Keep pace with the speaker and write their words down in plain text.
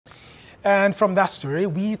And from that story,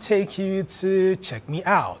 we take you to Check Me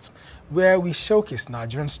Out, where we showcase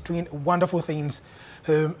Nigerians doing wonderful things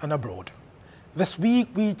home and abroad. This week,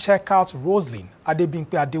 we check out Roseline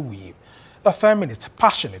Adebimpe Adewuyi, a feminist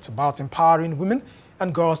passionate about empowering women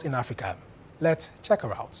and girls in Africa. Let's check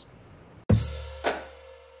her out.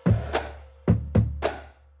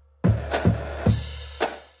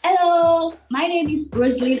 Hello, my name is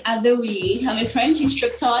Roseline Adewuyi. I'm a French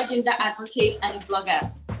instructor, gender advocate, and a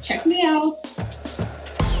blogger. Check me out.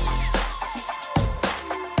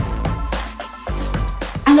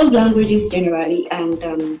 I love languages generally, and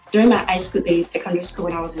during my high school days, secondary school,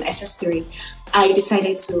 when I was in SS3, I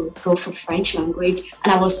decided to go for French language,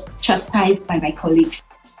 and I was chastised by my colleagues.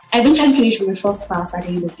 I eventually finished with the first class at the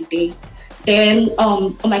end of the day. Then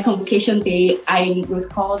on my convocation day, I was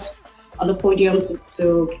called on the podium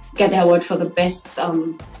to get the award for the best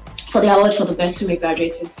female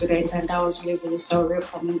graduating student, and that was really, really surreal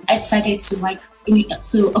for me. I decided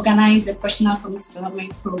to organize a personal community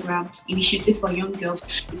development program initiative for young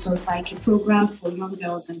girls. It was like a program for young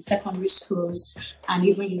girls in secondary schools and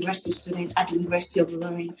even university students at the University of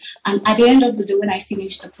London. And at the end of the day, when I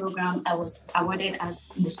finished the program, I was awarded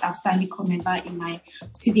as most outstanding co-member in my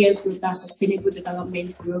CDS group, that's Sustainable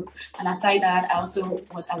Development Group. And aside that, I also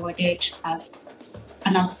was awarded as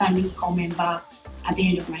an outstanding co-member at the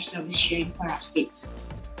end of my service here in Kwara State.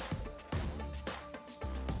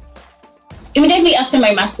 Immediately after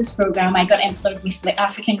my master's program, I got employed with the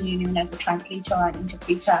African Union as a translator and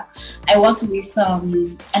interpreter. I worked with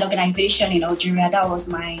an organization in Algeria. That was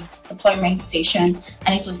my deployment station,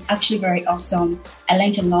 and it was actually very awesome. I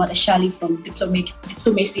learned a lot, especially from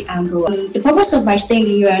diplomacy angle. The purpose of my stay in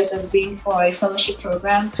the US has been for a fellowship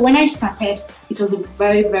program. When I started, it was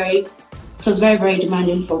very, very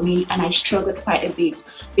demanding for me, and I struggled quite a bit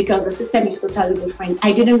because the system is totally different.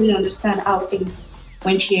 I didn't really understand how things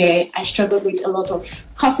went here. I struggled with a lot of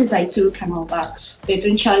courses I took and all that, but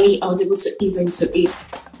eventually I was able to ease into it.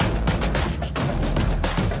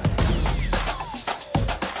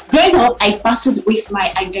 Growing up, I battled with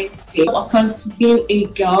my identity. Because being a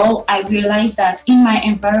girl, I realized that in my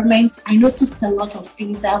environment, I noticed a lot of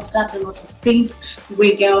things. I observed a lot of things, the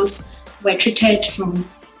way girls were treated from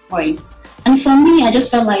boys. And for me, I just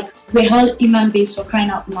felt like we're all human beings, for crying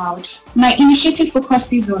out loud. My initiative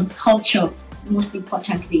focuses on culture, most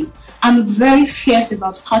importantly. I'm very fierce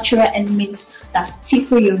about cultural elements that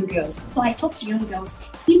stifle young girls. So I talk to young girls,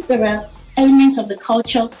 if there are elements of the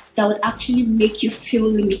culture that would actually make you feel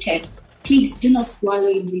limited, please do not wallow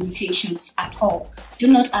in limitations at all. Do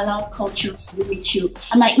not allow culture to limit you.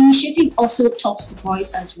 And my initiative also talks to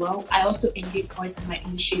boys as well. I also engage boys in my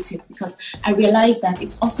initiative because I realize that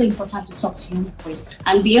it's also important to talk to young boys.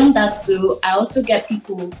 And beyond that too, I also get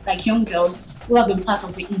people like young girls who have been part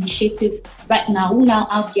of the initiative right now, who now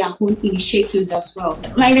have their own initiatives as well.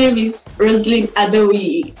 My name is Roseline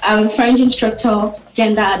Adewuyi. I'm a French instructor,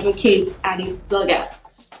 gender advocate, and a blogger.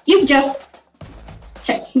 You've just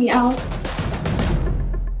checked me out.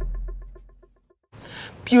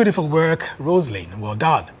 Beautiful work, Roseline. Well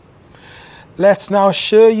done. Let's now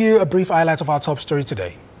show you a brief highlight of our top story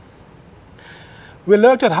today. We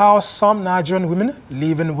looked at how some Nigerian women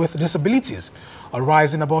living with disabilities are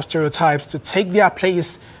rising above stereotypes to take their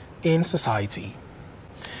place in society.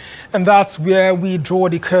 And that's where we draw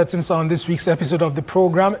the curtains on this week's episode of the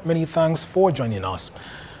program. Many thanks for joining us.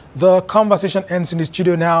 The conversation ends in the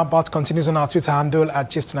studio now, but continues on our Twitter handle at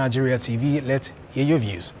 @GistNigeriaTV. Let's hear your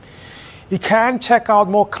views. You can check out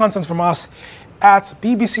more content from us at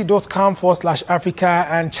bbc.com/Africa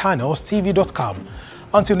and channelstv.com.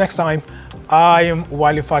 Until next time, I am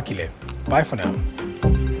Wale Fakile. Bye for now.